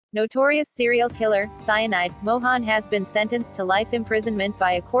Notorious serial killer, Cyanide, Mohan has been sentenced to life imprisonment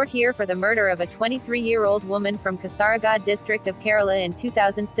by a court here for the murder of a 23-year-old woman from Kasaragod district of Kerala in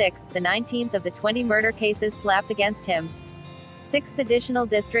 2006, the 19th of the 20 murder cases slapped against him. 6th Additional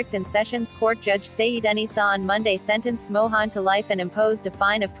District and Sessions Court Judge Saeed Anisa on Monday sentenced Mohan to life and imposed a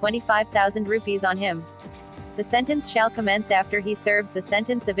fine of 25,000 rupees on him. The sentence shall commence after he serves the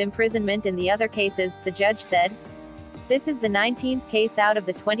sentence of imprisonment in the other cases, the judge said. This is the 19th case out of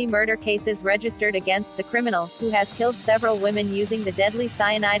the 20 murder cases registered against the criminal, who has killed several women using the deadly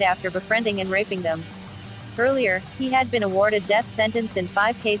cyanide after befriending and raping them. Earlier, he had been awarded death sentence in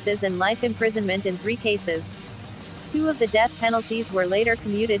 5 cases and life imprisonment in 3 cases. 2 of the death penalties were later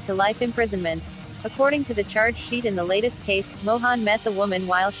commuted to life imprisonment. According to the charge sheet in the latest case, Mohan met the woman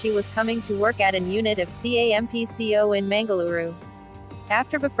while she was coming to work at an unit of CAMPCO in Mangalore.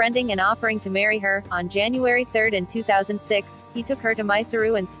 After befriending and offering to marry her, on January 3 in 2006, he took her to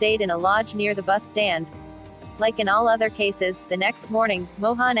Mysuru and stayed in a lodge near the bus stand. Like in all other cases, the next morning,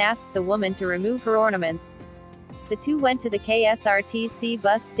 Mohan asked the woman to remove her ornaments. The two went to the KSRTC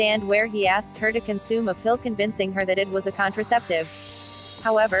bus stand where he asked her to consume a pill, convincing her that it was a contraceptive.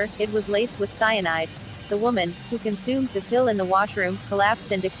 However, it was laced with cyanide. The woman, who consumed the pill in the washroom,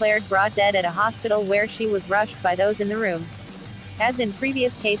 collapsed and declared brought dead at a hospital where she was rushed by those in the room. As in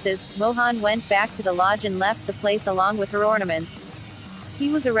previous cases, Mohan went back to the lodge and left the place along with her ornaments. He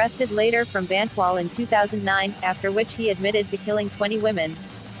was arrested later from Bantwal in 2009, after which he admitted to killing 20 women.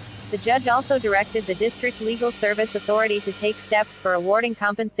 The judge also directed the District Legal Service Authority to take steps for awarding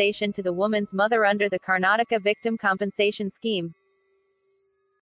compensation to the woman's mother under the Karnataka Victim Compensation Scheme.